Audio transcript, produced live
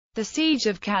The siege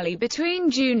of Calais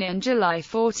between June and July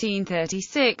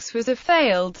 1436 was a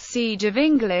failed siege of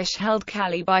English-held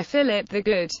Calais by Philip the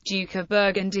Good, Duke of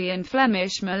Burgundy and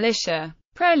Flemish militia.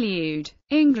 Prelude.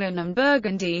 England and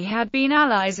Burgundy had been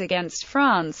allies against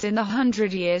France in the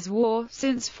Hundred Years' War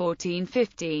since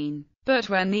 1415. But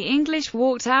when the English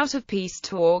walked out of peace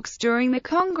talks during the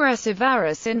Congress of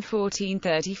Arras in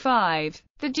 1435,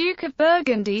 the Duke of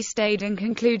Burgundy stayed and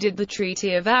concluded the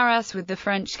Treaty of Arras with the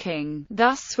French king,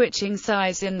 thus switching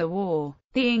sides in the war.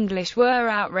 The English were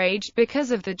outraged because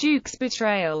of the Duke's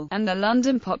betrayal, and the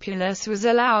London populace was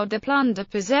allowed to plunder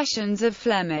possessions of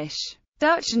Flemish,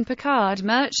 Dutch and Picard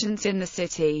merchants in the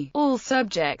city, all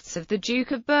subjects of the Duke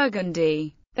of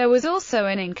Burgundy. There was also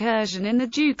an incursion in the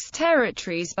Duke's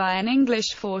territories by an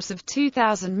English force of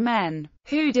 2,000 men,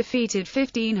 who defeated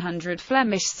 1,500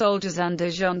 Flemish soldiers under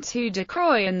Jean de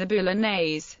Croix and the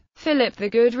Boulonnais. Philip the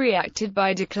Good reacted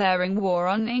by declaring war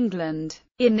on England.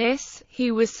 In this,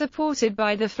 he was supported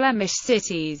by the Flemish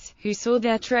cities, who saw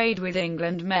their trade with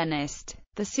England menaced.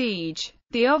 The siege.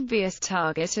 The obvious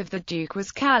target of the Duke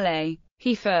was Calais.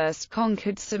 He first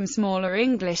conquered some smaller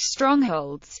English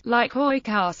strongholds, like Hoy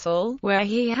Castle, where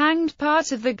he hanged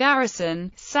part of the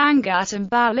garrison, Sangatte and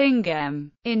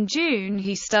Ballinghem. In June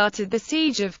he started the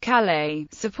siege of Calais,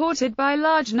 supported by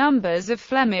large numbers of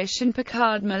Flemish and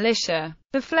Picard militia.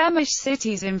 The Flemish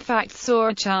cities in fact saw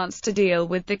a chance to deal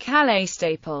with the Calais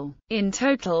staple. In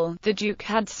total, the Duke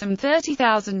had some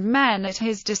 30,000 men at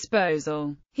his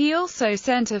disposal. He also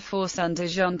sent a force under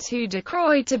Jean de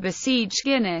Croix to besiege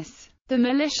Guinness. The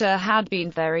militia had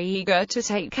been very eager to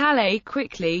take Calais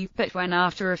quickly, but when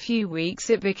after a few weeks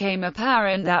it became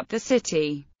apparent that the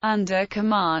city, under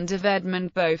command of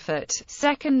Edmund Beaufort,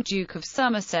 2nd Duke of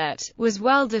Somerset, was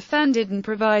well defended and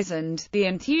provisioned, the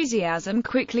enthusiasm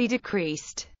quickly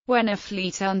decreased. When a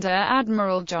fleet under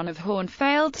Admiral John of Horn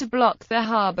failed to block the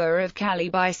harbour of Calais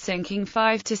by sinking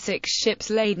 5 to 6 ships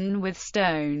laden with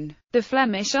stone, the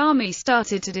Flemish army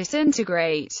started to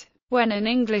disintegrate. When an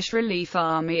English relief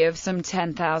army of some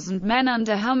 10,000 men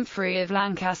under Humphrey of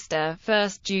Lancaster,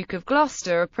 1st Duke of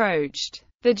Gloucester, approached,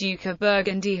 the Duke of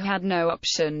Burgundy had no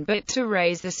option but to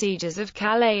raise the sieges of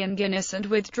Calais and Guinness and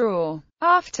withdraw.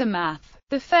 Aftermath.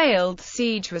 The failed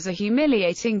siege was a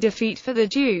humiliating defeat for the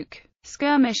Duke.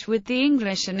 Skirmish with the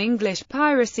English and English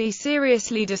piracy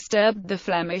seriously disturbed the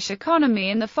Flemish economy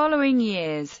in the following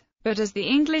years. But as the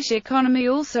English economy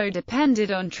also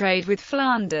depended on trade with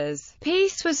Flanders,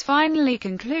 peace was finally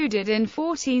concluded in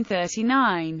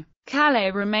 1439. Calais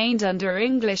remained under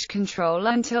English control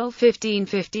until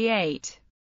 1558.